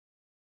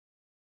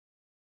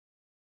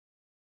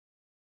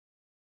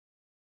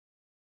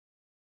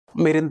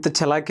మీరు ఇంత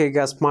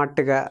చలాకీగా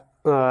స్మార్ట్గా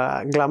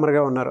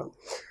గ్లామర్గా ఉన్నారు.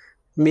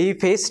 మీ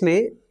ఫేస్ని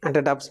అంటే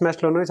డబ్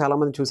స్మాష్లోనే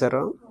చాలామంది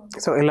చూశారు.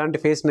 సో ఇలాంటి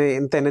ఫేస్ని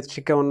ఇంత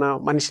ఎనర్జిటిక్గా ఉన్న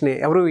మనిషిని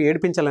ఎవరు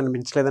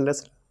ఏడిపించాలనిపించలేదండి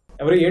అసలు?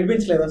 ఎవరు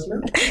ఏడిపించలేదు అసలు?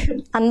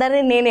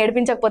 అందరినీ నేను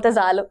ఏడిపించకపోతే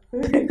చాలు.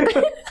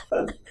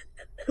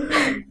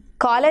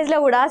 కాలేజ్లో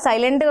కూడా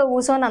సైలెంట్గా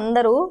కూర్చొని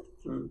అందరూ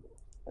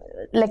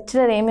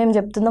లెక్చరర్ ఏమేమి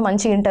చెప్తుందో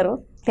మంచిగా వింటారు.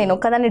 నేను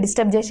ఒక్కదాన్ని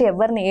డిస్టర్బ్ చేసి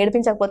ఎవరిని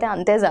ఏడిపించకపోతే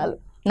అంతే చాలు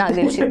నాకు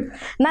తెలిసి.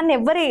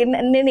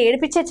 నేను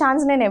ఏడిపించే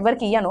ఛాన్స్ నేను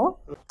ఎవరికి ఇయ్యను.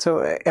 సో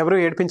ఎవరు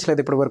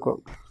ఏడిపించలేదు ఇప్పటి వరకు?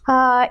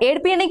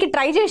 ఏడిపించడానికి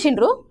ట్రై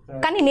చేసిండ్రు,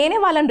 కానీ నేనే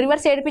వాళ్ళని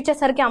రివర్స్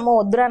ఏడిపించేసరికి అమ్మో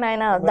వద్దురా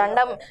నాయన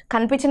దండం.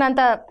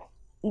 కనిపించినంత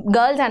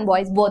girls and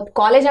boys both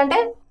college అంటే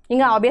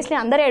ఇంకా ఆబ్వియస్లీ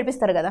అందరూ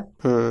ఏడిపిస్తారు కదా.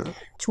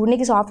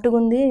 చూడనికి సాఫ్ట్గా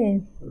ఉంది,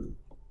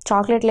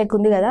 చాక్లెట్ లెక్క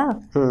ఉంది కదా,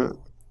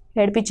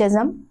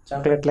 ఏడిపించేద్దాం.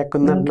 చాక్లెట్ లెక్క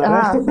ఉంది,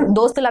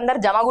 దోస్తులందరూ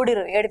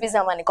జమగుడిరు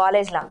ఏడిపిద్దామని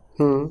కాలేజ్లో.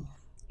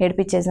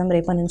 ఏడిపించేద్దాం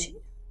రేపటి నుంచి.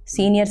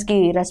 సీనియర్స్కి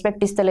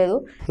రెస్పెక్ట్ ఇస్తలేదు,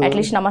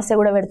 అట్లీస్ట్ నమస్తే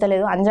కూడా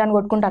పెడతలేదు, అంజాన్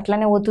కొట్టుకుంటే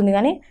అట్లానే పోతుంది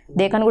కానీ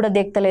దేకని కూడా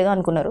దేక్తలేదు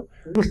అనుకున్నారు.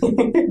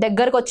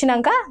 దగ్గరకు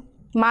వచ్చినాక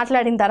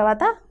మాట్లాడిన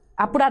తర్వాత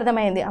అప్పుడు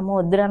అర్థమైంది, అమ్మో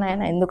వద్దురా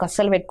నాయన, ఎందుకు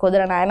అస్సలు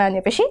పెట్టుకోదురా నాయన అని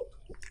చెప్పేసి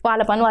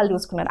వాళ్ళ పని వాళ్ళు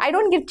చూసుకున్నారు. I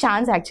don't give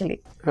chance actually.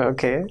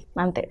 Okay,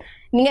 అంతే.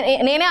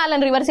 నేనే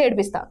వాళ్ళని రివర్స్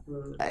ఏడిపిస్తా.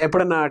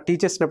 ఎప్పుడన్నా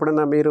టీచర్స్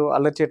ఎప్పుడన్నా మీరు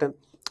అల్లరి చేయడం,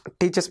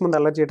 టీచర్స్ ముందు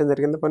అల్లరి చేయడం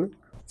జరిగింది పని?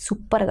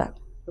 సూపర్గా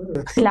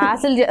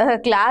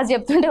క్లాస్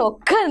చెప్తుంటే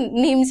ఒక్క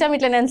నిమిషం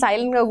ఇట్లా నేను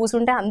సైలెంట్గా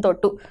కూర్చుంటే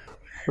అంతొట్టు.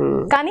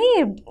 కానీ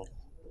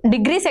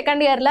డిగ్రీ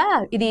సెకండ్ ఇయర్లో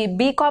ఇది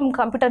బీకామ్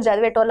కంప్యూటర్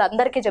చదివేటోళ్ళు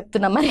అందరికీ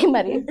చెప్తున్నా,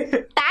 మరి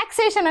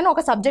టాక్సేషన్ అని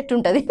ఒక సబ్జెక్ట్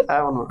ఉంటుంది.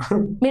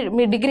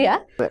 మీ డిగ్రీయా?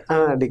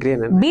 డిగ్రీ.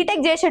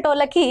 బీటెక్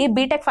చేసేటోళ్ళకి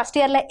బీటెక్ ఫస్ట్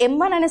ఇయర్లో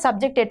M1 అనే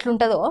సబ్జెక్ట్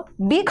ఎట్లుంటుందో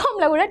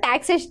బీకామ్లో కూడా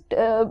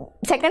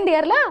సెకండ్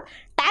ఇయర్లో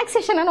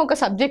టాక్సేషన్ అని ఒక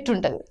సబ్జెక్ట్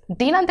ఉంటుంది.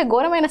 దీనంత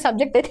ఘోరమైన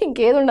సబ్జెక్ట్ అయితే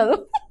ఇంకేది ఉండదు.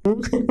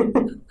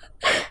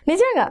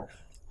 నిజంగా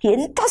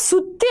ఎంత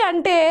సుత్తి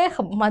అంటే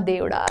అమ్మా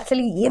దేవుడా,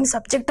 అసలు ఏం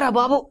సబ్జెక్ట్ రా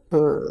బాబు,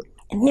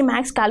 ఎన్ని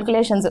మ్యాథ్స్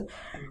క్యాల్కులేషన్స్.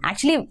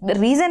 యాక్చువల్లీ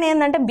రీజన్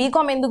ఏంటంటే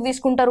బీకామ్ ఎందుకు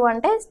తీసుకుంటారు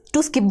అంటే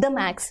to skip the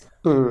maths.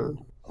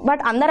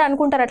 But అందరు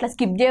అనుకుంటారు అట్లా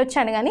స్కిప్ చేయొచ్చు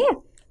అని, కానీ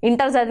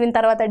ఇంటర్ చదివిన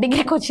తర్వాత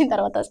డిగ్రీకి వచ్చిన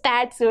తర్వాత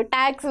స్టాట్స్,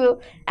 ట్యాక్స్,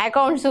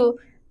 అకౌంట్స్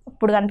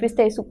ఇప్పుడు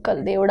కనిపిస్తాయి.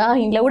 సుక్కలు దేవుడా,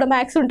 ఇంట్లో కూడా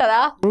మ్యాథ్స్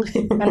ఉంటుందా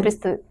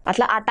అనిపిస్తుంది.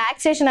 అట్లా ఆ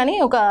టాక్సేషన్ అని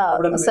ఒక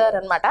సార్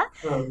అనమాట,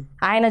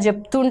 ఆయన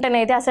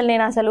చెప్తుంటేనైతే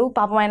అసలు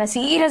పాపం ఆయన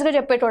సీరియస్గా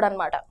చెప్పేటోడు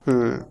అనమాట.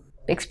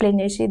 ఎక్స్ప్లెయిన్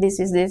చేసి దిస్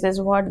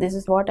ఇస్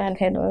వాట్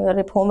అండ్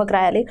రేపు హోంవర్క్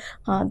రాయాలి,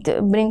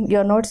 బ్రింగ్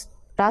యువర్ నోట్స్,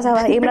 రాసావా,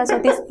 ఏం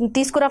రాసావు,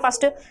 తీసుకురా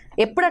ఫస్ట్.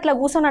 ఎప్పుడు అట్లా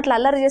కూర్చొని అట్లా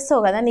అల్లరి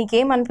చేస్తావు కదా,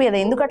 నీకేం అనిపించదు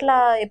ఎందుకు అట్లా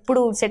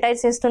ఎప్పుడు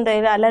సెటైర్స్ చేస్తుంటే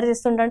అల్లరి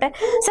చేస్తుంటే?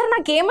 సార్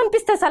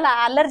నాకేమనిపిస్తుంది అసలు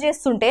అల్లరి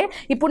చేస్తుంటే,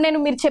 ఇప్పుడు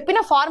మీరు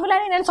చెప్పిన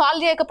ఫార్ములాని నేను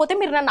సాల్వ్ చేయకపోతే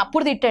మీరు నన్ను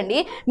అప్పుడు తిట్టండి,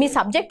 మీ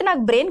సబ్జెక్ట్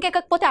నాకు బ్రెయిన్కి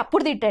ఎక్కకపోతే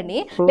అప్పుడు తిట్టండి,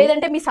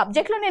 లేదంటే మీ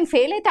సబ్జెక్ట్లో నేను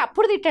ఫెయిల్ అయితే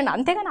అప్పుడు తిట్టండి,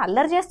 అంతేగాని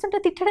అల్లరి చేస్తుంటే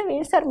తిట్టడం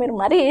ఏంటి సార్ మీరు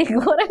మరీ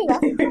ఘోరంగా.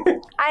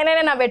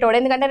 ఆయననే నవ్వేటోడు,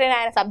 ఎందుకంటే నేను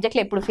ఆయన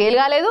సబ్జెక్ట్లో ఎప్పుడు ఫెయిల్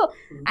కాలేదు.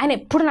 ఆయన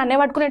ఎప్పుడు నన్నే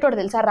పట్టుకునేటోడు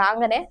తెలుసా,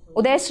 రాగానే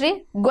Udayasri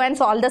go and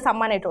solve the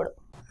sum అనేటోడు.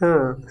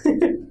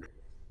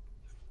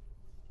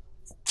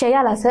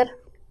 చేయాలా సార్,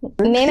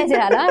 నేనే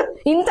చేయాలా,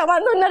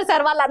 ఇంతమంది ఉన్నారు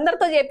సార్,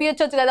 వాళ్ళందరితో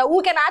చెప్పియొచ్చు కదా,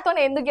 ఊకే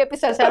నాతోనే ఎందుకు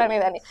చెప్పిస్తారు సార్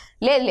అనేదని.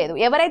 లేదు,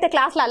 ఎవరైతే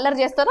క్లాస్లో అల్లరి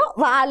చేస్తారో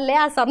వాళ్ళే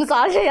ఆ సమ్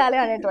సాల్వ్ చేయాలి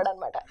అనేటోడు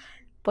అనమాట.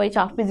 పోయి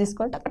చాక్ పీస్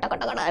తీసుకొని టక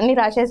అన్ని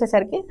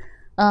రాసేసేసరికి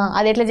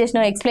అది ఎట్లా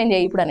చేసినా ఎక్స్ప్లెయిన్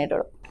చేయి ఇప్పుడు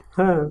అనేటోడు.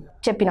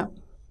 చెప్పిన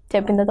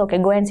తర్వాత ఓకే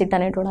గో అండ్ సిట్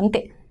అనేటోడు.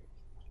 అంతే,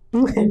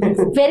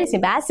 very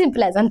simple, as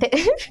simple as.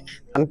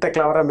 అంతే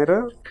క్లవరా మీరు?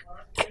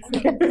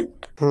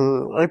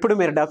 ఇప్పుడు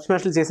మీరు డబ్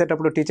స్మాష్లు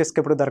చేసేటప్పుడు టీచర్స్కి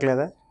ఎప్పుడు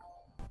దొరకలేదా?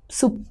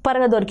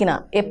 సూపర్గా దొరికిన.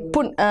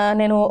 ఎప్పుడు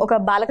నేను ఒక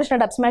బాలకృష్ణ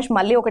డబ్ స్మాష్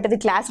మళ్ళీ ఒకటి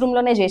క్లాస్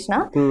రూమ్లోనే చేసిన.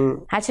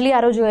 యాక్చువల్లీ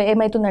ఆ రోజు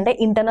ఏమవుతుందంటే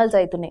ఇంటర్నల్స్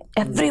అవుతున్నాయి,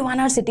 every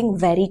one or sitting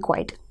very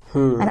quiet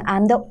and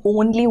I'm the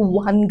only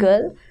one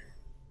girl.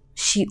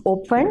 She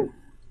open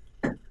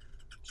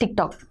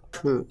TikTok,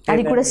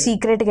 అది కూడా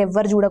సీక్రెట్గా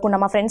ఎవ్వరు చూడకుండా.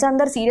 మా ఫ్రెండ్స్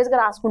అందరు సీరియస్గా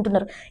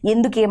రాసుకుంటున్నారు,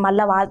 ఎందుకే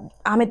మళ్ళీ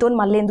ఆమెతో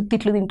మళ్ళీ ఎందుకు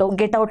తిట్లు తింటావు,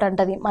 గెట్ అవుట్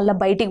అంటది, మళ్ళీ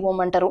బయటికి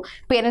పోమంటారు,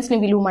 పేరెంట్స్ని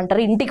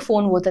పిలువమంటారు, ఇంటికి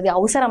ఫోన్ పోతుంది,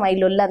 అవసరం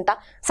ఇల్లంతా,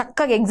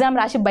 చక్కగా ఎగ్జామ్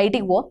రాసి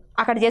బయటికి పో,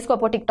 అక్కడ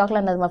చేసుకోపో టిక్టాక్లో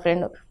అన్నది మా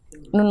ఫ్రెండ్.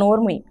 నువ్వు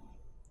నోర్మి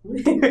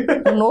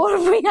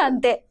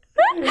అంతే.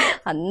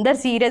 అందరు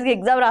సీరియస్గా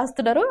ఎగ్జామ్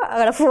రాస్తున్నారు,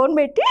 అక్కడ ఫోన్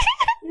పెట్టి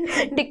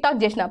టిక్టాక్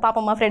చేసిన.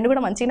 పాపం మా ఫ్రెండ్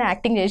కూడా మంచిగా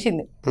యాక్టింగ్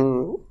చేసింది.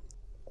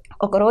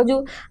 ఒకరోజు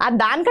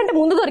దానికంటే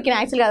ముందు దొరికిన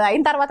యాక్చువల్ కదా,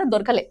 అయిన తర్వాత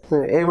దొరకలే.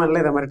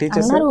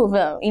 అన్నారు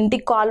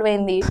ఇంటికి కాల్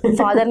పోయింది,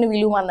 ఫాదర్ని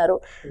విలువమన్నారు.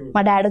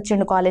 మా డాడీ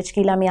వచ్చిండు కాలేజ్కి,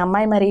 ఇలా మీ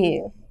అమ్మాయి మరి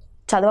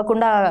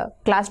చదవకుండా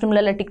క్లాస్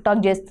రూమ్లలో టిక్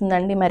టాక్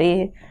చేస్తుందండి, మరి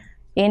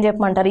ఏం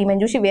చెప్పమంటారు,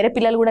 ఈమెను చూసి వేరే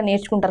పిల్లలు కూడా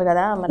నేర్చుకుంటారు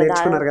కదా, మరి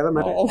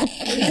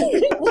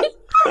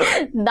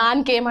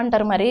దానికి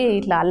ఏమంటారు, మరి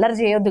ఇట్లా అల్లరి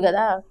చేయొద్దు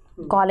కదా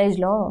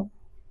కాలేజ్లో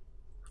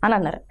అని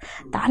అన్నారు.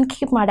 దానికి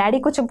మా డాడీ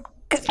కొంచెం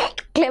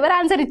క్లెవర్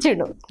ఆన్సర్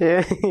ఇచ్చిండు,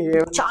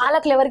 చాలా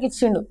క్లెవర్గా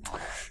ఇచ్చిండు.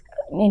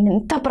 నేను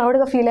ఎంత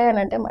ప్రౌడ్గా ఫీల్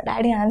అయ్యానంటే మా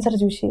డాడీ ఆన్సర్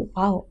చూసి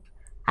వావ్.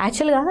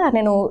 యాక్చువల్గా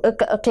నేను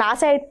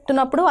క్లాస్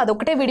అవుతున్నప్పుడు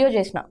అదొకటే వీడియో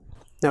చేసిన,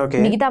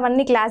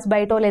 మిగతావన్నీ క్లాస్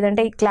బయట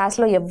లేదంటే ఈ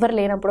క్లాస్లో ఎవ్వరు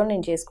లేనప్పుడు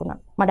నేను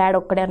చేసుకున్నాను. మా డాడీ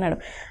ఒక్కడే అన్నాడు,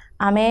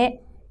 ఆమె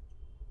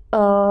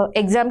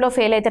ఎగ్జామ్లో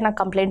ఫెయిల్ అయితే నాకు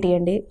కంప్లైంట్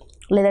ఇవ్వండి,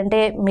 లేదంటే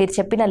మీరు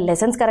చెప్పిన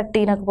లెసన్స్ కరెక్ట్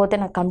ఇవ్వకపోతే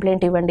నాకు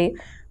కంప్లైంట్ ఇవ్వండి,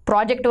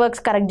 ప్రాజెక్ట్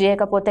వర్క్స్ కరెక్ట్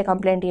చేయకపోతే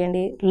కంప్లైంట్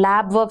ఇవ్వండి,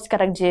 ల్యాబ్ వర్క్స్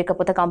కరెక్ట్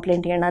చేయకపోతే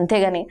కంప్లైంట్ ఇవ్వండి.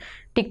 అంతేగాని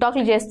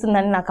టిక్టాక్లో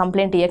చేస్తుందని నాకు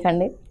కంప్లైంట్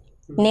ఇవ్వకండి.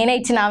 నేనే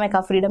ఇచ్చిన ఆమెకు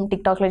ఆ ఫ్రీడమ్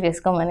టిక్టాక్లో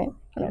చేసుకోమని.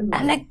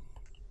 Like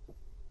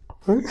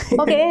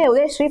okay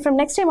Udayasri, from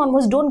next time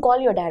almost don't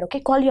call your dad, okay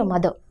call your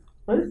mother.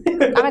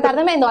 ఆమెకు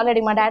అర్థమైంది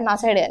ఆల్రెడీ మా డాడ్ నా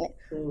సైడే అని.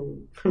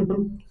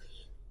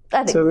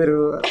 సో మీరు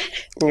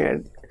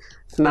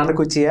నాన్న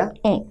కూర్చియా,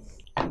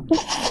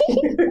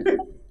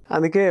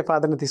 అందుకే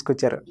ఫాదర్ని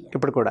తీసుకొచ్చారు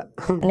ఇప్పుడు కూడా.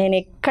 నేను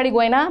ఎక్కడికి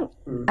పోయినా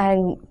I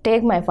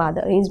take my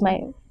father. Is my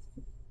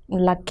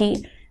lucky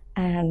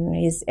and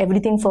is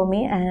everything for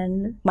me, and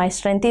my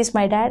strength is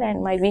my dad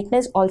and my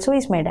weakness also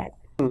is my dad.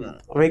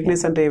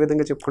 Weakness అంటే ఏ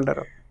విధంగా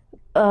చెప్పుకుంటారు?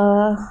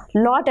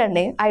 లాట్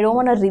అండి. I don't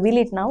want reveal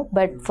it now,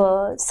 but for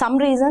some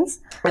reasons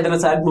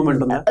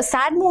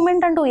sad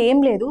moment అంటూ ఏం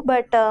లేదు,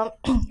 but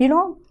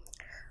you know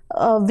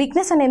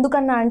weakness అని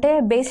ఎందుకన్నా అంటే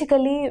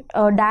బేసికలీ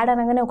డాడ్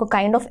అనగానే ఒక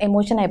కైండ్ ఆఫ్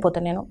ఎమోషన్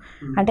అయిపోతాను నేను.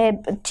 అంటే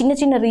చిన్న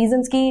చిన్న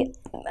రీజన్స్కి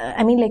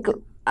I mean like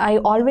I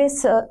always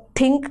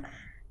think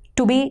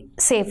to be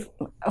safe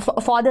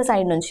father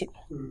side నుంచి.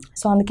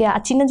 సో అందుకే ఆ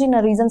చిన్న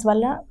చిన్న రీజన్స్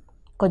వల్ల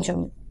కొంచెం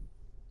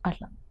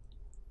అట్లా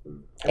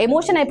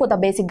ఎమోషన్ అయిపోతా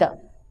బేసిక్గా.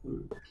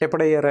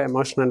 ఎప్పుడయ్యారు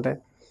ఎమోషన్ అంటే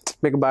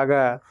మీకు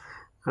బాగా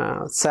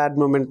సాడ్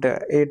మూమెంట్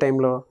ఏ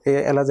టైంలో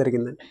ఎలా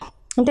జరిగిందండి?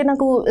 అంటే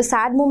నాకు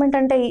సాడ్ మూమెంట్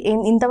అంటే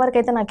ఇంతవరకు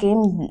అయితే నాకేం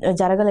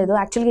జరగలేదు.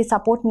 యాక్చువల్గా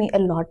సపోర్ట్ మీ ఎ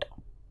లాట్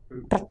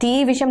ప్రతి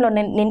విషయంలో.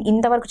 నేను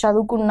ఇంతవరకు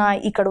చదువుకున్నా,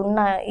 ఇక్కడ ఉన్న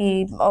ఈ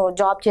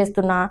జాబ్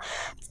చేస్తున్నా,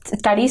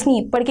 స్టడీస్ని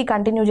ఇప్పటికీ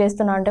కంటిన్యూ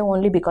చేస్తున్నా అంటే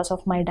only because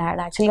of my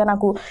dad. యాక్చువల్గా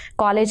నాకు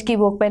కాలేజ్కి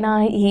పోకపోయినా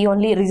ఈ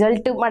ఓన్లీ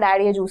రిజల్ట్ మా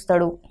డాడీయే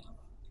చూస్తాడు.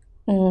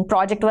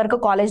 ప్రాజెక్ట్ వర్క్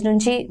కాలేజ్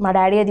నుంచి మా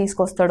డాడీయే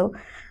తీసుకొస్తాడు.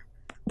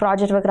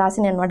 ప్రాజెక్ట్ వర్క్ రాసి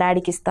నేను మా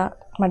డాడీకి ఇస్తా,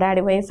 మా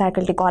డాడీ పోయి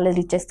ఫ్యాకల్టీ కాలేజ్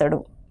ఇచ్చేస్తాడు.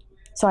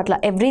 సో అట్లా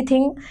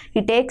everything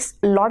he takes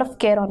lot of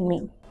care on me.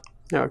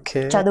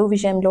 చదువు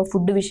విషయంలో,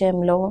 ఫుడ్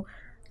విషయంలో,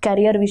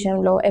 కెరియర్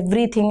విషయంలో,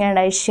 everything. And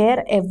I share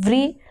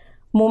every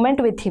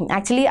moment with him.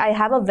 Actually I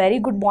have a very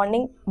good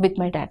bonding with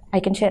my dad.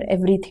 I can share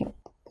everything.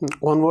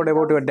 One word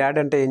about your dad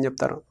అంటే ఏం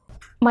చెప్తారు?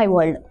 My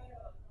world,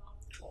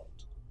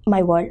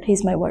 my world,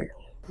 he's my world.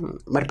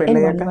 మరి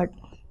పెళ్ళయ్యాక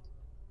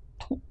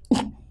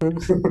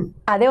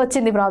అదే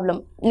వచ్చింది problem.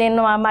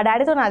 నేను మా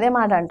డాడీతో అదే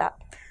మాట అంట,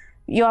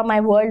 you are my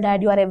world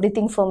dad, you are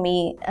everything for me.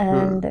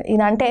 And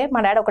ఇదంటే మా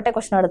డాడీ ఒకటే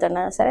క్వశ్చన్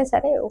అడుగుతున్నా, సరే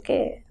సరే ఓకే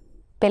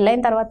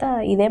పెళ్ళైన తర్వాత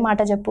ఇదే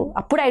మాట చెప్పు,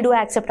 అప్పుడు ఐ డూ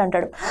యాక్సెప్ట్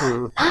అంటాడు.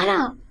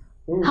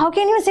 How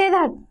can you say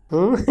that?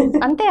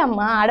 అంతే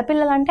అమ్మా,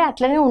 ఆడపిల్లలు అంటే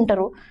అట్లనే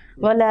ఉంటారు.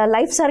 వాళ్ళ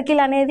లైఫ్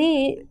సర్కిల్ అనేది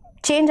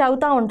చేంజ్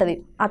అవుతూ ఉంటుంది.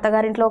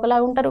 అత్తగారింట్లో ఒకలా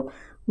ఉంటారు,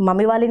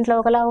 మమ్మీ వాళ్ళ ఇంట్లో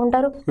ఒకలా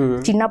ఉంటారు,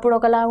 చిన్నప్పుడు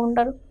ఒకలా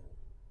ఉంటారు.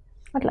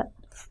 అట్లా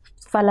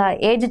వాళ్ళ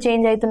ఏజ్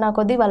చేంజ్ అవుతున్న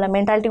కొద్దీ వాళ్ళ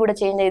మెంటాలిటీ కూడా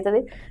చేంజ్ అవుతుంది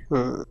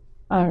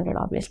అంటాడు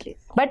ఆబ్వియస్లీ.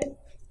 బట్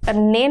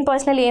నేను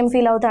పర్సనలీ ఏం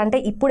ఫీల్ అవుతా అంటే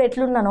ఇప్పుడు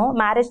ఎట్లున్నానో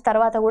మ్యారేజ్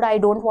తర్వాత కూడా I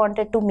don't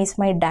wanted to miss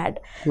my dad.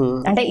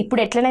 అంటే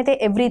ఇప్పుడు ఎట్లనైతే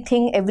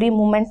ఎవ్రీథింగ్ ఎవ్రీ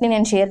మూమెంట్ని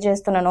నేను షేర్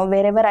చేస్తున్నానో,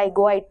 wherever I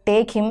go I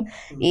take him.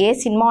 A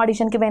cinema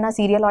ఆడిషన్కి పోయినా,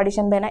 సీరియల్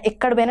ఆడిషన్ పోయినా,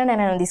 ఎక్కడ పోయినా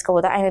నేను ఆయన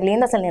తీసుకుపోతా. ఆయన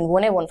లేని అసలు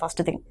నేను own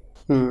first thing.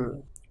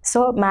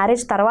 So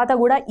marriage తర్వాత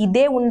కూడా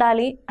ఇదే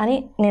ఉండాలి అని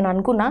నేను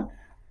అనుకున్నా.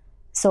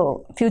 సో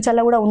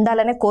ఫ్యూచర్లో కూడా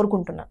ఉండాలనే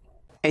కోరుకుంటున్నా.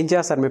 ఏం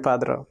చేస్తారు మీ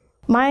father?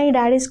 My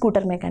daddy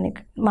scooter mechanic,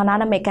 మా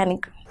నాన్న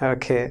mechanic.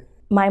 Okay.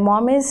 My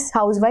mom is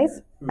housewife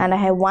and I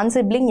have one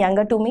sibling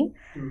younger to me.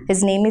 His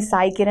name is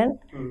Sai Kiran.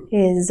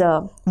 He is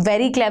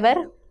very clever.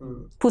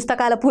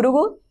 Pustakala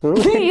Purugu.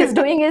 He is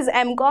doing his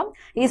M.Com.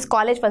 He is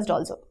college first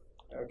also.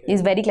 He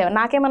is very clever.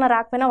 నాకేమన్నా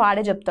రాకపోయినా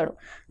వాడే చెప్తాడు,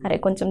 అరే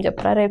కొంచెం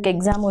చెప్పరా రేపు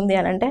exam ఉంది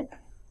అని అంటే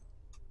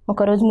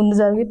ఒకరోజు ముందు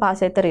చదివి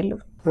పాస్ అవుతారు ఇల్లు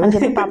అని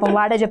చెప్పి పాపం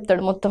వాడే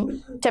చెప్తాడు మొత్తం.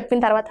 చెప్పిన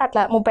తర్వాత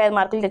అట్లా 35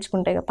 మార్కులు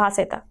తెచ్చుకుంటే పాస్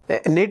అవుతా.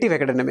 నేటివ్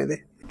ఎక్కడండి మీది?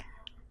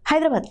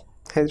 హైదరాబాద్.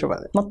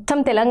 హైదరాబాద్ మొత్తం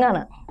తెలంగాణ.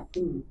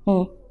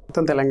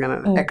 మొత్తం తెలంగాణ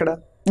ఎక్కడ?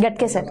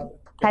 గట్కేసర్.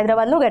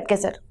 హైదరాబాద్లో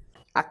గట్కేసర్.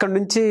 అక్కడ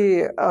నుంచి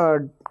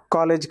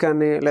కాలేజ్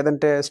కానీ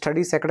లేదంటే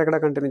స్టడీస్ ఎక్కడెక్కడ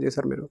కంటిన్యూ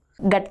చేశారు మీరు?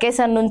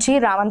 గట్కేసర్ నుంచి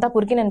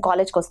రావంతాపూర్కి నేను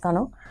కాలేజ్కి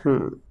వస్తాను.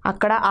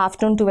 అక్కడ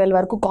ఆఫ్టర్నూన్ 12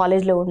 వరకు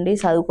కాలేజ్లో ఉండి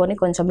చదువుకొని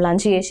కొంచెం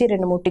లంచ్ చేసి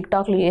 2-3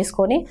 టిక్టాక్లు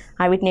చేసుకొని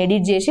వీటిని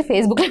ఎడిట్ చేసి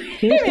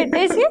ఫేస్బుక్లో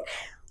పెట్టేసి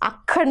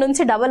అక్కడ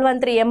నుంచి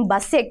 113M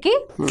బస్సు ఎక్కి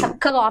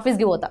చక్కగా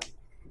ఆఫీస్కి పోతా.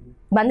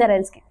 బంజారా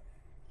హిల్స్కి.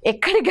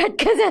 ఎక్కడి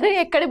గట్కేసారు,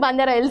 ఎక్కడి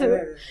బంజారా హిల్స్.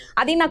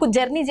 అది నాకు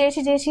జర్నీ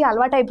చేసి చేసి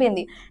అలవాటు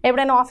అయిపోయింది.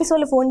 ఎప్పుడైనా ఆఫీస్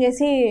వాళ్ళు ఫోన్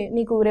చేసి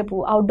నీకు రేపు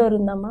అవుట్డోర్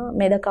ఉందమ్మా,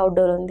 మెదక్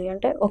అవుట్డోర్ ఉంది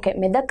అంటే ఓకే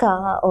మెదక్,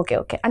 ఓకే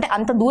ఓకే అంటే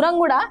అంత దూరం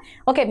కూడా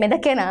ఓకే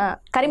మెదక్కేనా,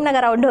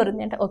 కరీంనగర్ అవుట్డోర్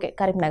ఉంది అంటే ఓకే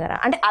కరీంనగర్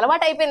అంటే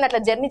అలవాటు అయిపోయింది.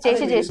 అట్లా జర్నీ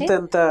చేసి చేసి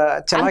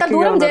అంత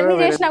దూరం జర్నీ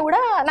చేసినా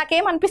కూడా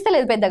నాకేం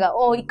అనిపిస్తలేదు పెద్దగా.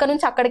 ఓ ఇక్కడ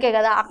నుంచి అక్కడికే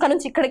కదా, అక్కడ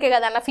నుంచి ఇక్కడికే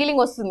కదా అన్న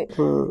ఫీలింగ్ వస్తుంది.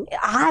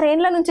 6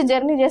 ఏళ్ల నుంచి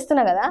జర్నీ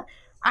చేస్తున్నా కదా,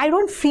 I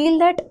don't feel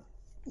that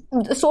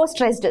so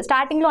stressed.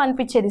 స్టార్టింగ్లో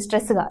అనిపించేది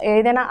స్ట్రెస్గా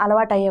ఏదైనా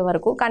అలవాటు అయ్యే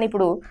వరకు. కానీ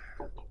ఇప్పుడు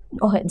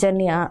ఓకే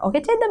జర్నీయా, ఓకే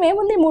చేద్దాం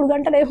ఏముంది, 3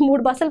 గంటలే,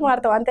 3 బస్సులు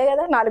మారుతాం అంతే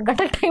కదా, 4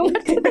 గంటల టైం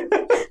పడుతుంది,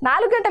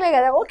 4 గంటలే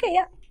కదా, ఓకే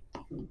యా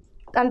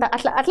అంత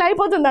అట్లా అట్లా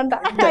అయిపోతుంది అంత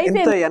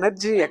ఇంత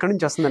ఎనర్జీ ఎక్కడి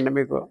నుంచి వస్తుందండి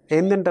మీకు?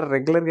 ఏం తింటారు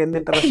రెగ్యులర్ గా? ఏం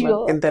తింటారు అసలు?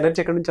 ఇంత ఎనర్జీ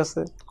ఎక్కడి నుంచి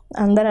వస్తుంది?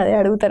 అందరూ అదే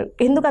అడుగుతారు,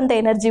 ఎందుకు అంత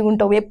ఎనర్జీ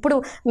ఉంటావు, ఎప్పుడు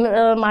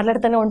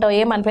మాట్లాడుతూనే ఉంటావు,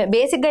 ఏమనిపి.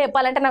 బేసిక్గా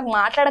చెప్పాలంటే నాకు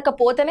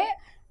మాట్లాడకపోతేనే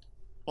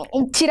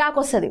చిరాకు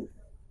వస్తుంది,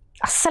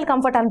 అస్సలు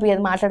కంఫర్ట్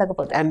అనిపించదు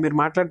మాట్లాడకపోతే. అండ్ మీరు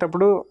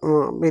మాట్లాడేటప్పుడు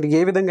మీరు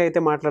ఏ విధంగా అయితే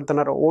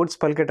మాట్లాడుతున్నారో, ఓట్స్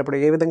పలికేటప్పుడు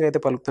ఏ విధంగా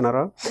అయితే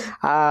పలుకుతున్నారో,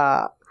 ఆ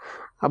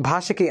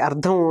భాషకి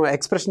అర్థం,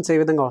 ఎక్స్ప్రెషన్స్ ఏ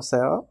విధంగా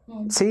వస్తాయో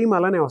సేమ్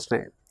అలానే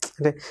వస్తున్నాయి.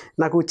 అంటే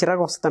నాకు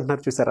చిరాకు వస్తుంది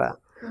అంటున్నారు చూసారా,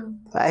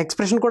 ఆ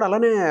ఎక్స్ప్రెషన్ కూడా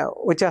అలానే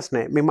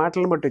వచ్చేస్తున్నాయి, మీ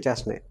మాటలను బట్టి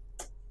వచ్చేస్తున్నాయి.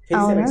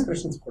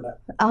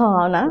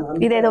 అవునా,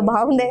 ఇదేదో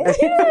బాగుందే.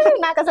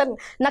 నాకు అసలు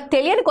నాకు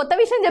తెలియని కొత్త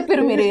విషయం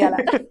చెప్పారు మీరు ఇలా.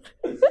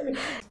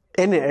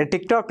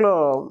 టిక్టాక్లో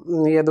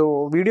ఏదో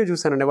వీడియో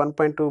చూసానండి,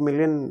 1.2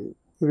 మిలియన్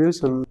వ్యూస్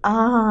ఉంది.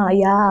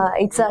 Yeah,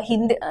 it's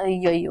Hindi.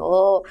 అయ్యో,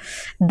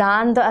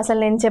 దాంతో అసలు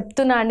నేను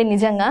చెప్తున్నా అండి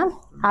నిజంగా,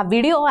 ఆ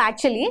వీడియో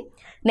యాక్చువల్లీ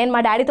నేను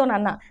మా డాడీతో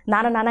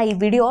నాన్న ఈ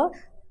వీడియో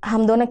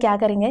हम दोनों क्या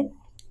करेंगे,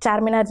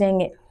 चारमीनार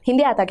जाएंगे.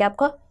 हिंदी आता क्या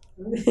आपको?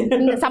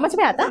 समझ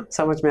में आता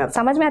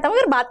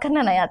मगर बात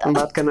करना नहीं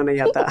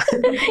आता.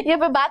 ये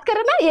पे बात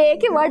करे ना, ये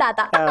एक ही वर्ड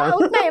आता,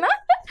 उतना है ना.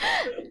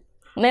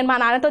 నేను మా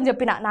నాన్నతో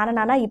చెప్పిన,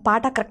 నాన్న ఈ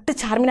పాట కరెక్ట్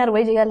చార్మినార్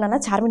పోయి చేయాలి నాన్న,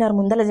 చార్మినార్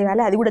ముందర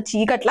చేయాలి, అది కూడా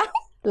చీకట్లా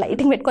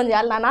లైటింగ్ పెట్టుకొని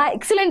చేయాలి నాన్న,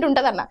 ఎక్సలెంట్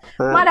ఉంటుంది అన్న.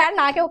 మా డాడీ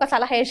నాకే ఒక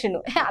సలహా వేసిండు,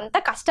 అంత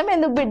కష్టం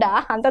ఎందుకు బిడ్డ,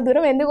 అంత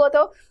దూరం ఎందుకు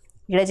పోతావు,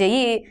 ఇక్కడ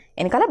చెయ్యి,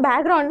 వెనకాల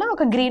బ్యాక్గ్రౌండ్లో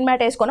ఒక గ్రీన్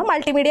మ్యాట్ వేసుకున్నా,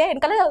 మల్టీమీడియా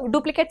వెనకాల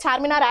డూప్లికేట్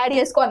చార్మినార్ యాడ్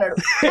చేసుకో అన్నాడు.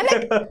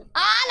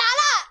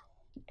 నానా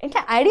అంటే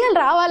ఐడియాలు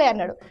రావాలి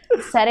అన్నాడు.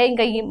 సరే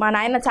ఇంకా మా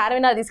నాయన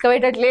చార్మినార్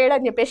తీసుకుపోయేటట్టు లేడు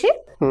అని చెప్పేసి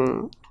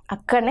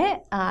అక్కడనే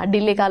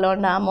ఢిల్లీ का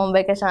लौंडा,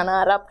 मुंबई का शाना,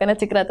 रब का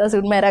चिकराता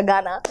सुन मेरा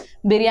गाना,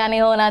 బిర్యానీ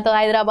హోనాతో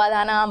హైదరాబాద్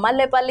ఆనా,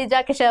 మల్లెపల్లి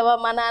జాకి శవ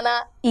మనానా,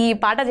 ఈ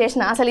పాట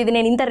చేసిన. అసలు ఇది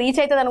నేను ఇంత రీచ్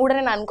అవుతుందని కూడా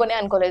నేను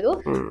అనుకోలేదు.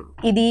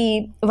 ఇది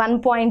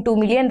 1.2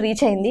 మిలియన్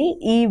రీచ్ అయింది.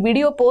 ఈ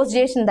వీడియో పోస్ట్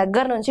చేసిన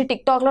దగ్గర నుంచి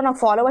టిక్టాక్ లో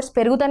నాకు ఫాలోవర్స్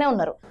పెరుగుతూనే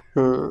ఉన్నారు.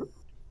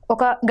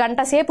 ఒక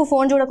గంట సేపు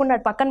ఫోన్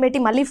చూడకుండా పక్కన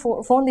పెట్టి మళ్ళీ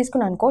ఫోన్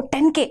తీసుకున్నాను అనుకో,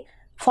 10K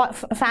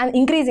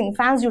ఇంక్రీజింగ్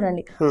ఫ్యాన్స్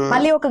చూడండి.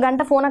 మళ్ళీ ఒక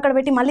గంట ఫోన్ అక్కడ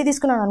పెట్టి మళ్ళీ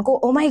తీసుకున్నాను అనుకో,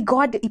 ఓ మై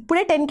గాడ్,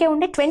 ఇప్పుడే 10K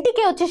ఉండే 20K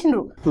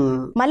వచ్చేసిండ్రు.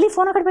 మళ్ళీ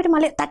ఫోన్ అక్కడ పెట్టి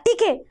మళ్ళీ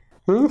 30K.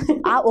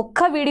 ఆ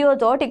ఒక్క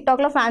వీడియోతో టిక్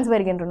టాక్ లో ఫ్యాన్స్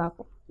పెరిగిండ్రు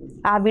నాకు.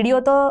 ఆ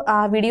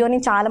వీడియోని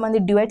చాలా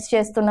మంది డ్యూయట్స్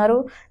చేస్తున్నారు,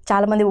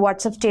 చాలా మంది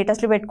వాట్సాప్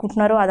స్టేటస్లు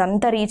పెట్టుకుంటున్నారు.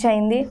 అదంతా రీచ్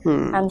అయింది.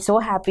 I'm so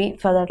happy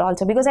for that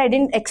also, because I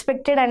dent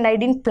expected and I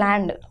dent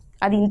planned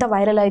అది ఇంత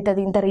వైరల్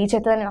అవుతుంది, ఇంత రీచ్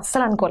అవుతుంది అని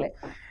అస్సలు అనుకోలేదు.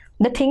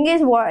 ద థింగ్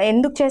ఈజ్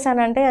ఎందుకు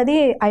చేశానంటే, అది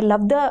I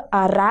love the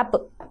rap,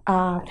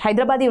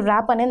 Hyderabadi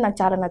rap అనేది నాకు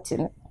చాలా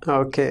నచ్చింది.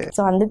 ఓకే,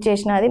 సో అందుకు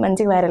చేసిన, అది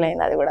మంచిగా వైరల్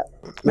అయింది. అది కూడా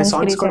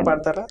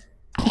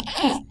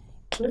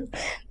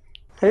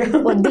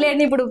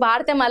వద్దులేండి, ఇప్పుడు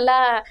పాడితే మళ్ళా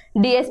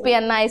డిఎస్పీ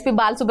అన్న, ఎస్పీ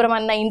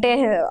బాలసుబ్రహ్మణ్య ఇంటే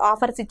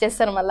ఆఫర్స్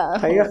ఇచ్చేస్తారు మళ్ళా.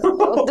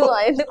 వద్దు,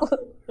 ఎందుకు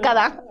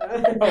కదా,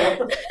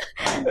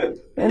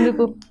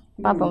 ఎందుకు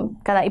పాపం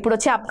కదా. ఇప్పుడు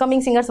వచ్చే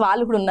అప్కమింగ్ సింగర్స్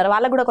వాళ్ళు కూడా ఉన్నారు,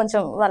 వాళ్ళకు కూడా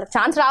కొంచెం వాళ్ళకి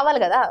ఛాన్స్ రావాలి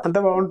కదా. అంత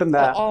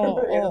బాగుంటుందా?